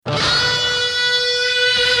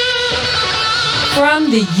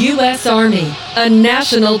From the U.S. Army, a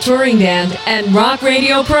national touring band and rock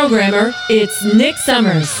radio programmer, it's Nick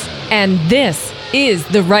Summers. And this is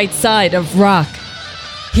The Right Side of Rock.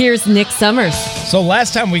 Here's Nick Summers. So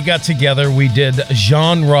last time we got together, we did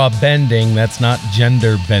genre bending. That's not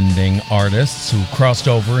gender bending artists who crossed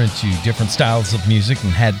over into different styles of music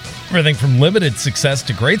and had everything from limited success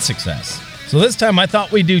to great success. So this time I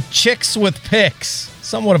thought we'd do Chicks with Picks.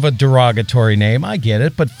 Somewhat of a derogatory name, I get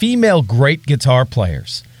it, but female great guitar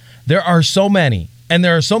players. There are so many, and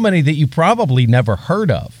there are so many that you probably never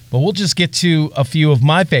heard of. But we'll just get to a few of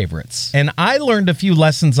my favorites. And I learned a few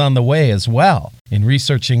lessons on the way as well in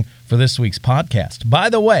researching for this week's podcast. By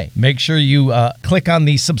the way, make sure you click on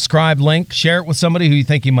the subscribe link, share it with somebody who you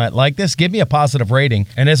think you might like this, give me a positive rating.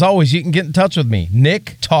 And as always, you can get in touch with me,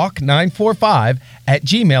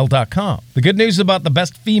 nicktalk945@gmail.com. The good news about the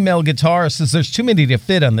best female guitarists is there's too many to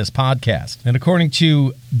fit on this podcast. And according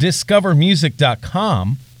to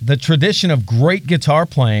discovermusic.com, the tradition of great guitar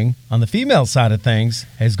playing on the female side of things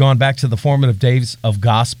has gone back to the formative days of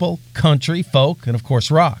gospel, country, folk, and of course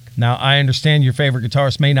rock. Now, I understand your favorite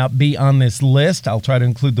guitarists may not be on this list. I'll try to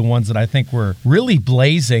include the ones that I think were really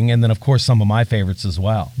blazing, and then of course some of my favorites as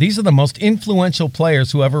well. These are the most influential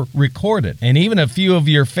players who ever recorded, and even a few of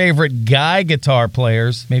your favorite guy guitar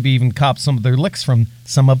players maybe even copped some of their licks from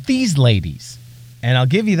some of these ladies. And I'll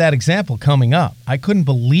give you that example coming up. I couldn't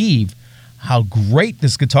believe how great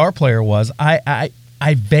this guitar player was. I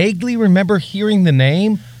vaguely remember hearing the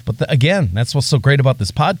name, but again, that's what's so great about this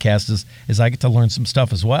podcast is I get to learn some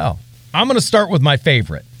stuff as well. I'm going to start with my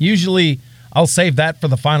favorite. Usually, I'll save that for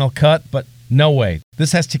the final cut, but no way.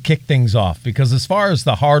 This has to kick things off, because as far as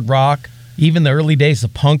the hard rock, even the early days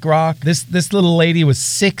of punk rock, this little lady was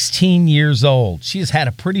 16 years old. She has had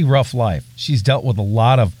a pretty rough life. She's dealt with a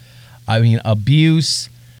lot of, abuse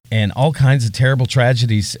and all kinds of terrible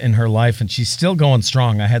tragedies in her life, and she's still going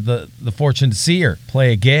strong. I had the fortune to see her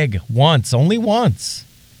play a gig once, only once.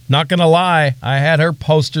 Not gonna lie, I had her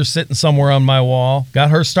poster sitting somewhere on my wall. Got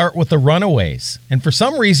her start with the Runaways. And for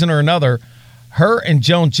some reason or another, her and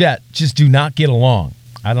Joan Jett just do not get along.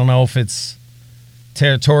 I don't know if it's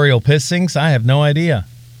territorial pissings. I have no idea.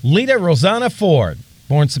 Lita Rosanna Ford,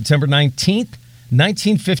 born September 19th,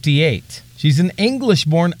 1958. She's an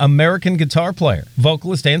English-born American guitar player,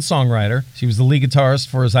 vocalist, and songwriter. She was the lead guitarist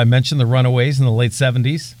for, as I mentioned, the Runaways in the late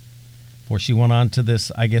 70s, before she went on to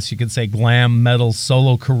this, I guess you could say, glam metal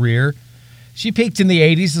solo career. She peaked in the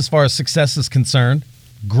 80s as far as success is concerned.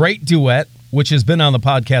 Great duet, which has been on the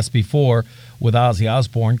podcast before, with Ozzy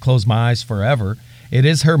Osbourne, Close My Eyes Forever. It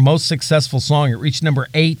is her most successful song. It reached number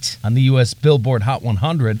 8 on the U.S. Billboard Hot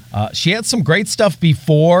 100. She had some great stuff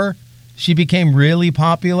before she became really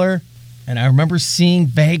popular. And I remember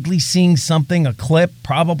vaguely seeing something, a clip,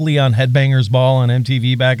 probably on Headbangers Ball on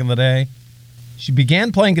MTV back in the day. She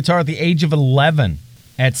began playing guitar at the age of 11.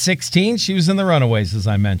 At 16, she was in the Runaways, as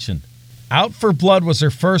I mentioned. Out for Blood was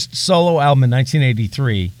her first solo album in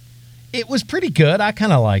 1983. It was pretty good. I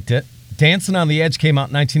kind of liked it. Dancing on the Edge came out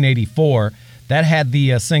in 1984. That had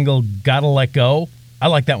the single Gotta Let Go. I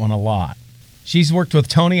like that one a lot. She's worked with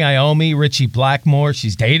Tony Iommi, Richie Blackmore.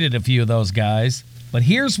 She's dated a few of those guys. But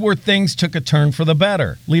here's where things took a turn for the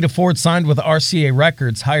better. Lita Ford signed with RCA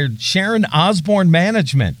Records, hired Sharon Osbourne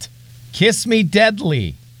Management. Kiss Me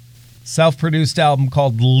Deadly. Self-produced album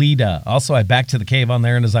called Lita. Also, I Back to the Cave on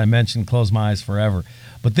there, and as I mentioned, Close My Eyes Forever.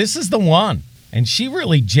 But this is the one, and she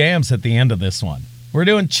really jams at the end of this one. We're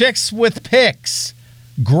doing Chicks with Picks.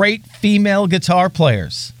 Great female guitar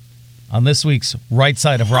players on this week's Right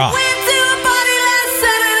Side of Rock.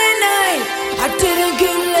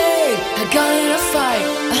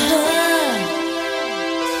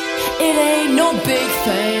 It ain't no big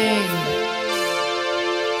thing.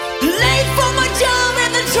 Late for my job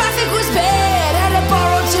and the traffic was bad. Had to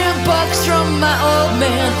borrow $10 from my old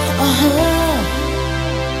man.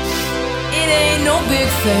 It ain't no big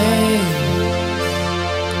thing.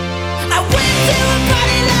 I went to a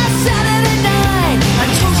party last Saturday night. I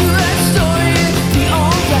told you that story, it'd be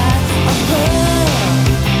alright.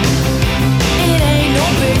 It ain't no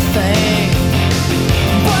big thing,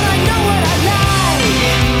 but I know what I like.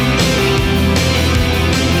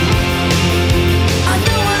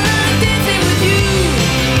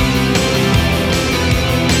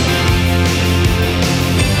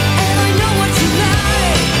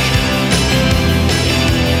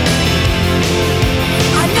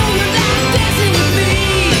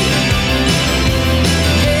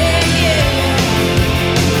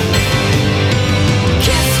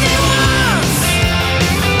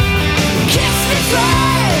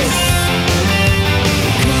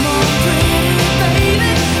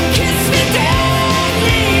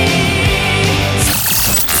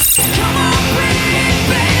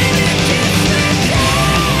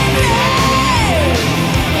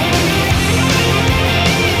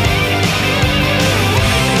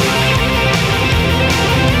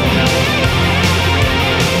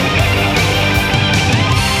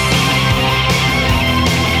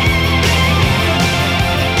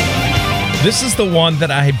 This is the one that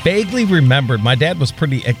I vaguely remembered. My dad was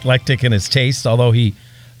pretty eclectic in his taste, although he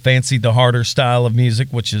fancied the harder style of music,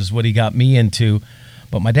 which is what he got me into.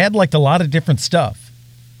 But my dad liked a lot of different stuff,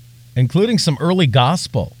 including some early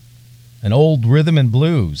gospel and old rhythm and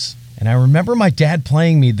blues. And I remember my dad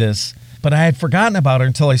playing me this, but I had forgotten about her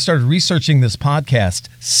until I started researching this podcast.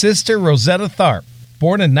 Sister Rosetta Tharpe,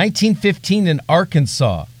 born in 1915 in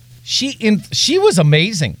Arkansas. She was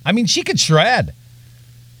amazing. I mean, she could shred.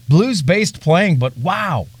 Blues-based playing, but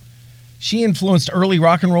wow. She influenced early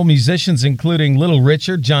rock and roll musicians, including Little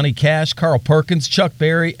Richard, Johnny Cash, Carl Perkins, Chuck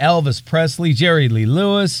Berry, Elvis Presley, Jerry Lee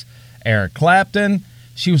Lewis, Eric Clapton.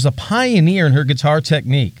 She was a pioneer in her guitar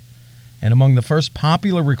technique and among the first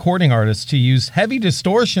popular recording artists to use heavy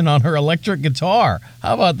distortion on her electric guitar.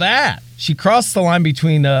 How about that? She crossed the line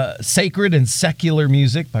between sacred and secular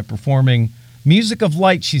music by performing music of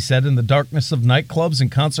light, she said, in the darkness of nightclubs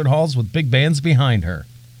and concert halls with big bands behind her.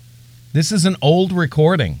 This is an old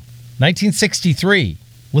recording, 1963.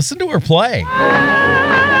 Listen to her play.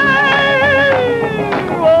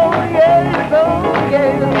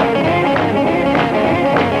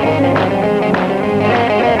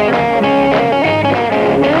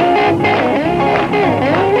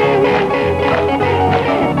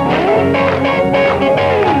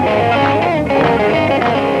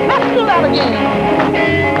 Let's do that again.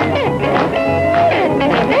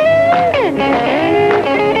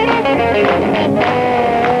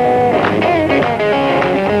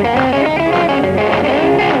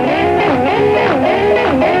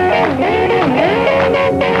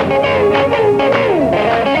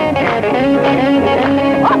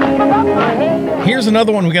 Here's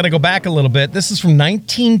another one. We got to go back a little bit. This is from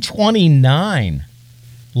 1929.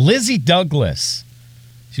 Lizzie Douglas.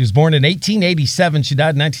 She was born in 1887. She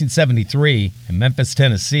died in 1973 in Memphis,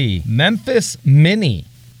 Tennessee. Memphis Minnie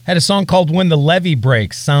had a song called When the Levee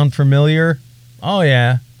Breaks. Sound familiar? Oh,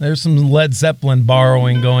 yeah. There's some Led Zeppelin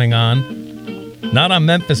borrowing going on. Not on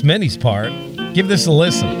Memphis Minnie's part. Give this a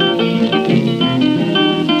listen.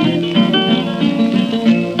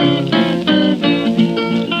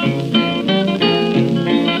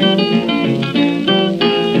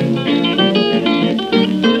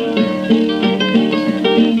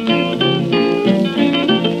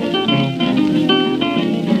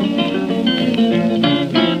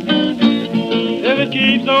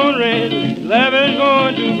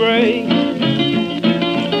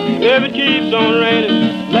 If it keeps on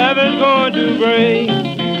raining, levee's going to break.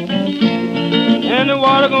 And the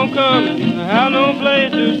water gonna come and have no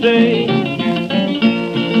place to stay.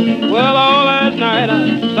 Well, all last night I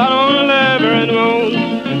sat on the lever and moaned.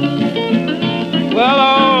 Well,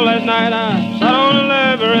 all last night I sat on the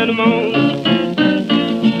lever and moaned.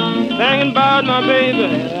 Thinking about my baby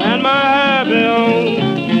and my happy home.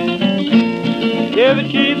 If it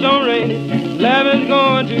keeps on raining, levee's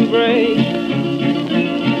going to break.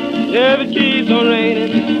 If it keeps on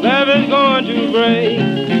raining, levee's going to break.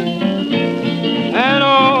 And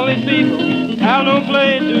all these people have no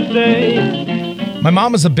place to stay. My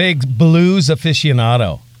mom is a big blues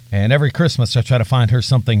aficionado, and every Christmas I try to find her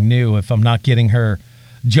something new. If I'm not getting her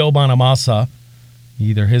Joe Bonamassa,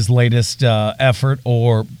 either his latest effort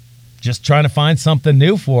or just trying to find something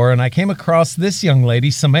new for her. And I came across this young lady,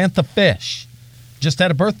 Samantha Fish. Just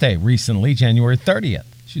had a birthday recently, January 30th.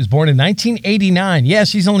 She was born in 1989. Yeah,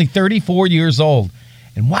 she's only 34 years old.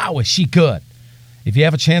 And wow, is she good. If you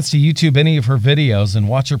have a chance to YouTube any of her videos and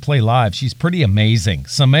watch her play live, she's pretty amazing.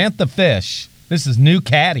 Samantha Fish. This is New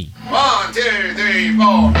Caddy. 1, 2, 3,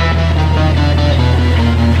 4.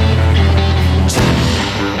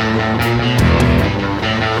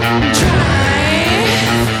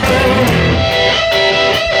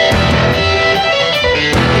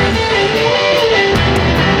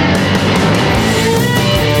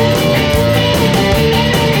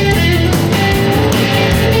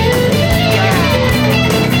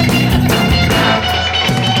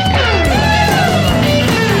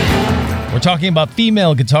 Talking about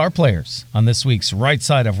female guitar players on this week's Right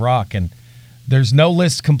Side of Rock, and there's no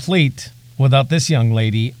list complete without this young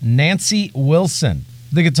lady, Nancy Wilson,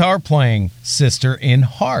 the guitar playing sister in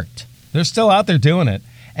Heart. They're still out there doing it,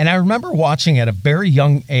 and I remember watching at a very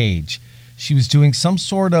young age. She was doing some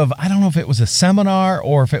sort of, I don't know if it was a seminar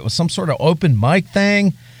or if it was some sort of open mic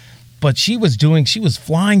thing, but she was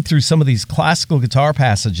flying through some of these classical guitar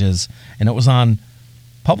passages, and it was on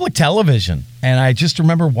public television. And I just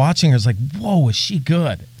remember watching her. I was like, whoa, is she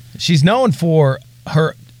good? She's known for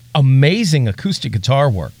her amazing acoustic guitar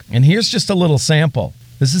work. And here's just a little sample.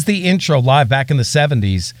 This is the intro live back in the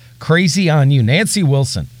 70s. Crazy on You. Nancy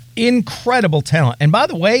Wilson. Incredible talent. And by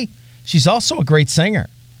the way, she's also a great singer.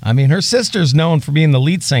 I mean, her sister's known for being the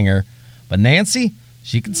lead singer, But Nancy,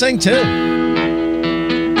 she can sing too.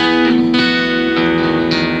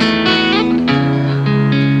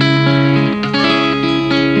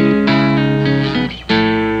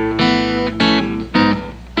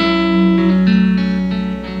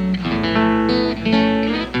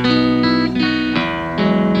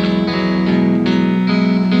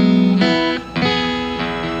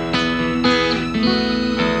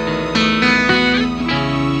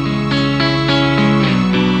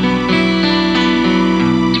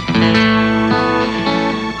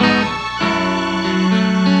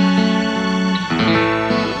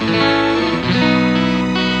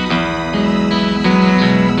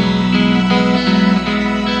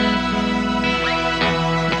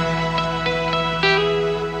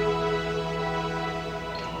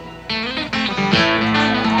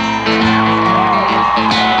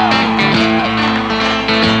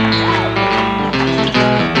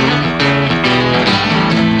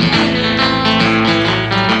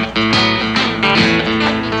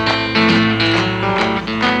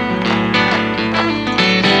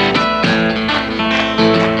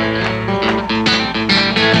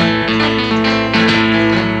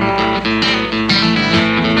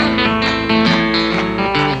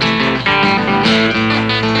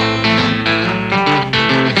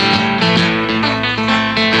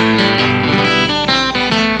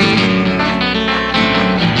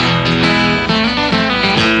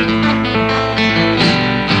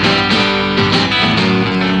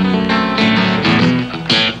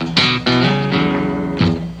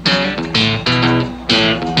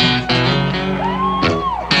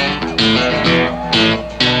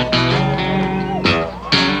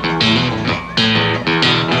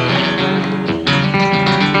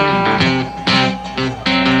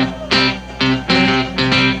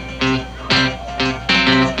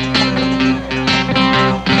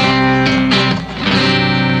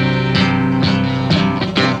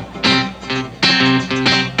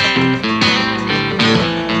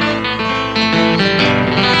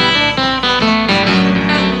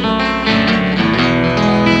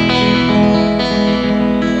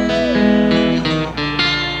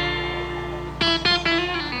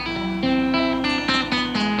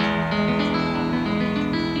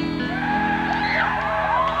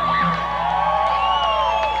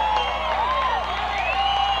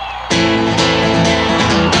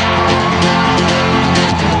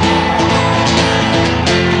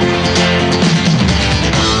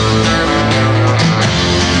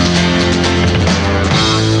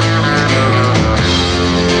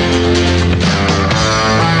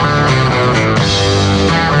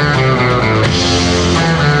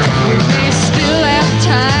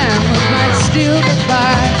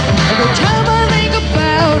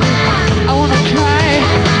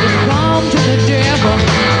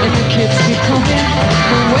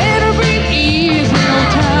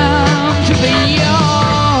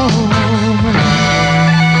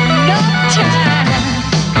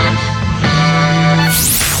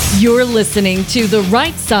 You're listening to The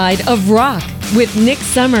Right Side of Rock with Nick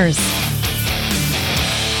Summers.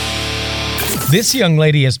 This young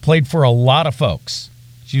lady has played for a lot of folks.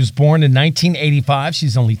 She was born in 1985.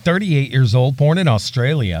 She's only 38 years old, born in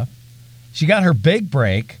Australia. She got her big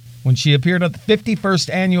break when she appeared at the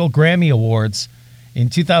 51st Annual Grammy Awards in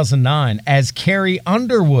 2009 as Carrie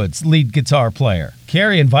Underwood's lead guitar player.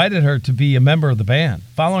 Carrie invited her to be a member of the band.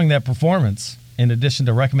 Following that performance, in addition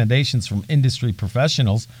to recommendations from industry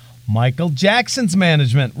professionals, Michael Jackson's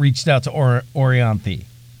management reached out to Orianthi.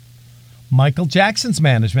 Michael Jackson's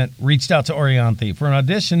management reached out to Orianthi for an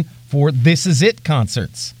audition for This Is It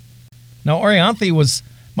concerts. Now, Orianthi was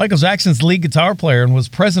Michael Jackson's lead guitar player and was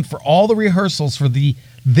present for all the rehearsals for the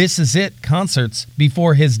This Is It concerts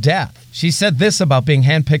before his death. She said this about being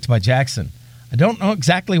handpicked by Jackson. I don't know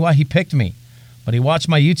exactly why he picked me, but he watched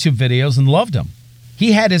my YouTube videos and loved them.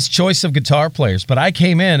 He had his choice of guitar players, but I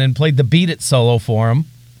came in and played the Beat It solo for him,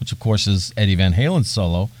 which of course is Eddie Van Halen's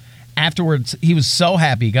solo. Afterwards, he was so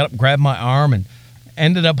happy. He got up, grabbed my arm, and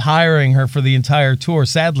ended up hiring her for the entire tour.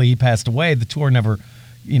 Sadly, he passed away. The tour never,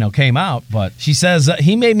 came out. But she says,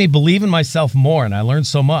 he made me believe in myself more, and I learned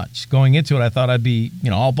so much. Going into it, I thought I'd be,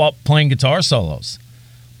 all about playing guitar solos.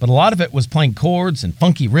 But a lot of it was playing chords and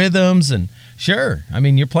funky rhythms. And sure,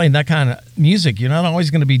 you're playing that kind of music. You're not always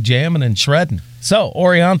going to be jamming and shredding. So,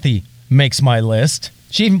 Orianthi makes my list.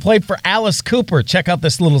 She even played for Alice Cooper. Check out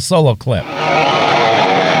this little solo clip.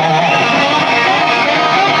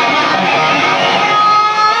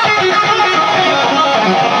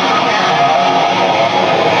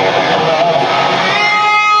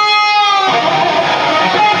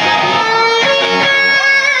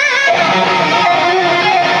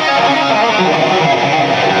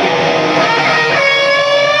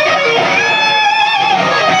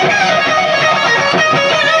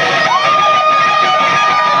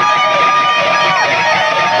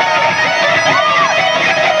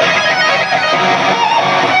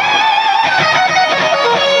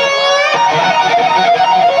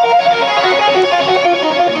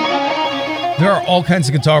 There are all kinds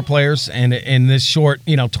of guitar players, and in this short,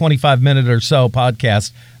 25-minute or so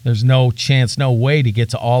podcast, there's no chance, no way to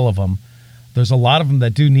get to all of them. There's a lot of them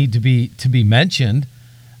that do need to be mentioned.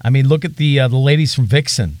 I mean, look at the ladies from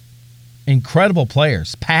Vixen. Incredible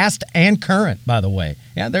players, past and current, by the way.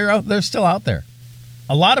 Yeah, they're still out there.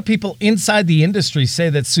 A lot of people inside the industry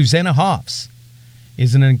say that Susanna Hoffs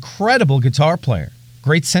is an incredible guitar player.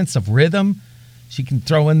 Great sense of rhythm. She can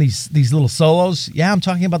throw in these little solos. Yeah, I'm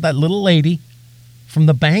talking about that little lady from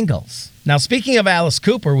the Bangles. Now, speaking of Alice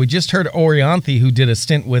Cooper, we just heard Orianthi, who did a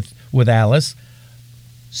stint with Alice.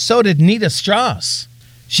 So did Nita Strauss.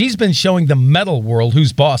 She's been showing the metal world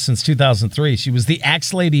who's boss since 2003. She was the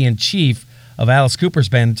axe lady in chief of Alice Cooper's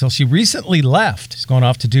band until she recently left. She's going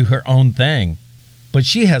off to do her own thing. But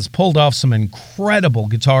she has pulled off some incredible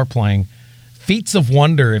guitar playing, feats of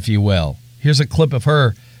wonder, if you will. Here's a clip of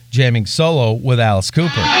her jamming solo with Alice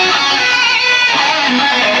Cooper.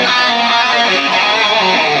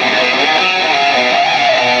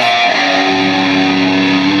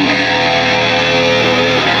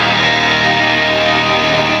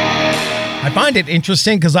 I find it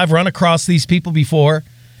interesting because I've run across these people before,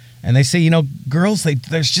 and they say, girls,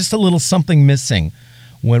 there's just a little something missing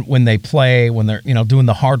when they play, when they're, doing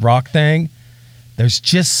the hard rock thing. There's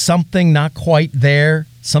just something not quite there,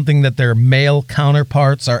 something that their male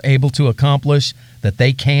counterparts are able to accomplish that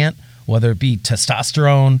they can't, whether it be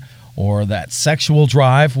testosterone or that sexual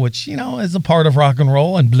drive, which, is a part of rock and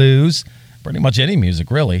roll and blues, pretty much any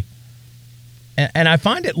music, really. And I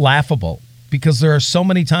find it laughable, because there are so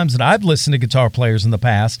many times that I've listened to guitar players in the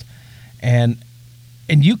past, and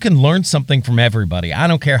you can learn something from everybody. I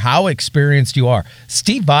don't care how experienced you are.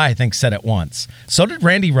 Steve Vai, I think, said it once. So did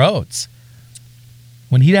Randy Rhoads.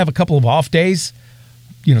 When he'd have a couple of off days,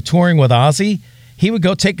 touring with Ozzy, he would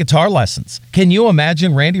go take guitar lessons. Can you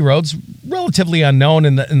imagine Randy Rhoads, relatively unknown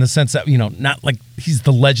in the sense that, not like he's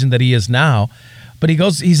the legend that he is now, but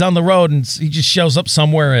he's on the road and he just shows up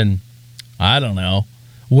somewhere in, I don't know,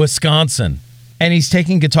 Wisconsin, and he's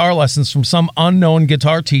taking guitar lessons from some unknown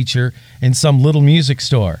guitar teacher in some little music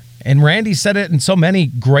store. And Randy said it, and so many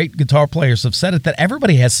great guitar players have said it, that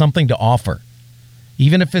everybody has something to offer.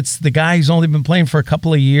 Even if it's the guy who's only been playing for a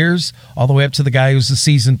couple of years, all the way up to the guy who's a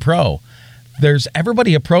seasoned pro.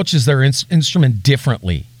 Everybody approaches their instrument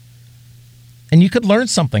differently. And you could learn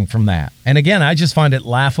something from that. And again, I just find it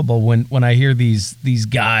laughable when I hear these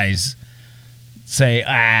guys say,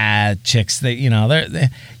 chicks, you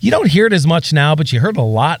don't hear it as much now, but you heard a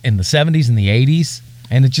lot in the 70s and the 80s.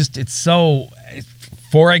 And it's so,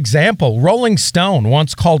 for example, Rolling Stone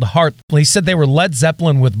once called Heart, he said they were Led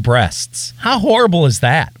Zeppelin with breasts. How horrible is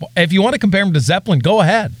that? If you want to compare them to Zeppelin, go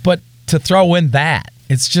ahead. But to throw in that,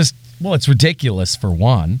 it's just, it's ridiculous for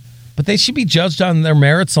one. But they should be judged on their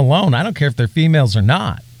merits alone. I don't care if they're females or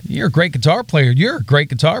not. You're a great guitar player. You're a great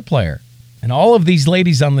guitar player. And all of these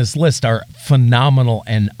ladies on this list are phenomenal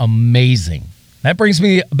and amazing. That brings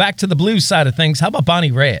me back to the blues side of things. How about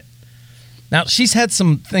Bonnie Raitt? Now, she's had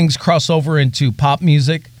some things cross over into pop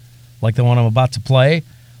music, like the one I'm about to play.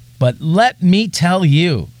 But let me tell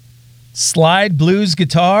you, slide blues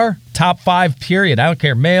guitar, top 5, period. I don't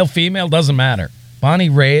care, male, female, doesn't matter. Bonnie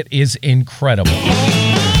Raitt is incredible.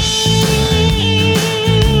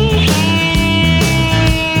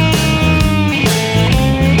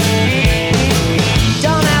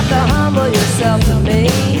 To me,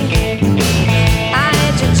 I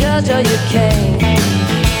ain't your judge or your king,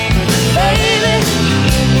 baby.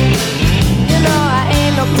 I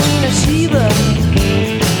ain't no Queen of Sheba.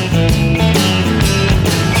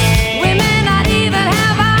 We may not even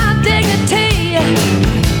have our dignity.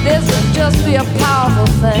 This will just be a powerful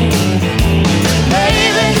thing,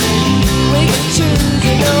 baby. We can choose,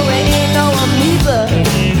 we ain't no amoeba.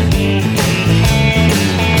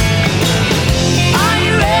 Are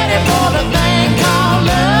you ready for the thing called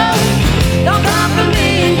love? Don't come for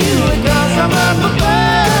me, you would come from up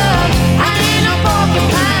above. I ain't no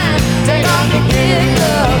porcupine, take off your big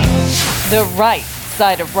glove. The Right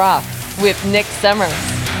Side of Rock with Nick Summers.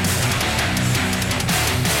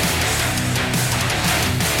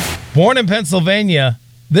 Born in Pennsylvania,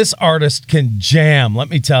 this artist can jam, let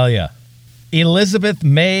me tell you. Elizabeth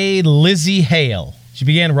May Lizzie Hale. She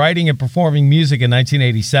began writing and performing music in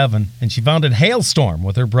 1987, and she founded Halestorm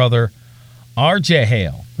with her brother, R.J.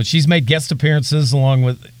 Hale. But she's made guest appearances along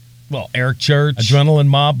with, Eric Church, Adrenaline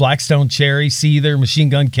Mob, Blackstone Cherry, Seether, Machine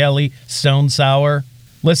Gun Kelly, Stone Sour.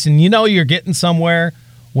 Listen, you're getting somewhere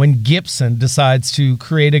when Gibson decides to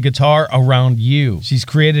create a guitar around you. She's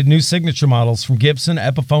created new signature models from Gibson,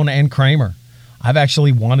 Epiphone, and Kramer. I've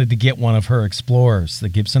actually wanted to get one of her Explorers, the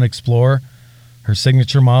Gibson Explorer. Her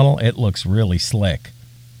signature model, it looks really slick.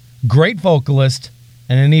 great vocalist,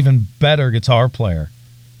 and an even better guitar player.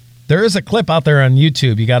 There is a clip out there on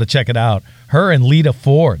YouTube. You got to check it out. Her and Lita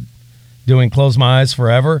Ford doing Close My Eyes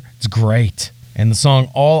Forever. It's great. And the song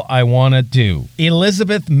All I Wanna Do.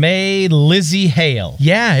 Elizabeth May Lizzie Hale.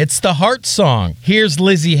 Yeah, it's the Heart song. Here's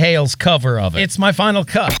Lizzie Hale's cover of it. It's my final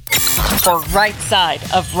cut. The right side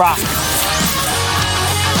of rock.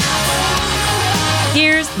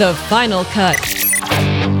 Here's the final cut.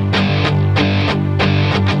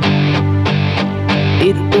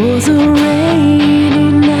 It was a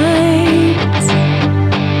rainy night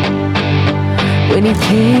when he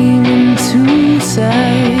came into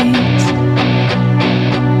sight,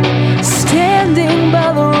 standing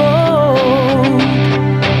by the road,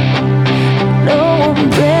 no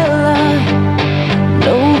umbrella,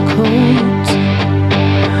 no coat.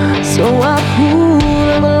 So I pulled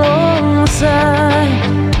him alongside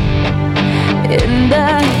and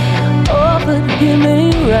I offered him a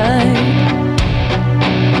ride.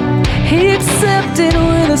 He accepted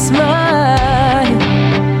with a smile,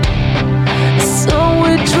 so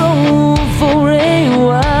we drove for a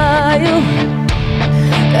while.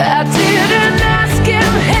 I didn't ask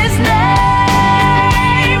him his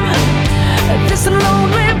name, this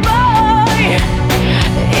lonely boy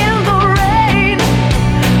in the rain.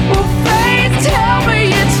 Will fate tell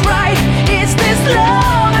me it's right? Is this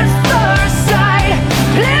love at first sight?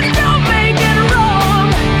 Please don't make it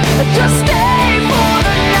wrong, just stay for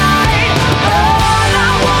the night. All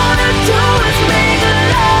I wanna do is make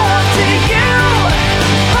love to you.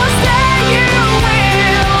 Oh, say you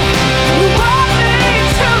will, you want me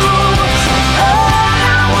to. All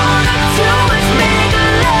I wanna do is make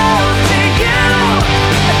love to you.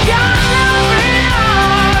 I got loving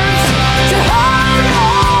arms to hold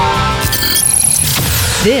on.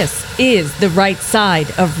 This is the right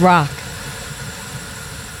side of rock.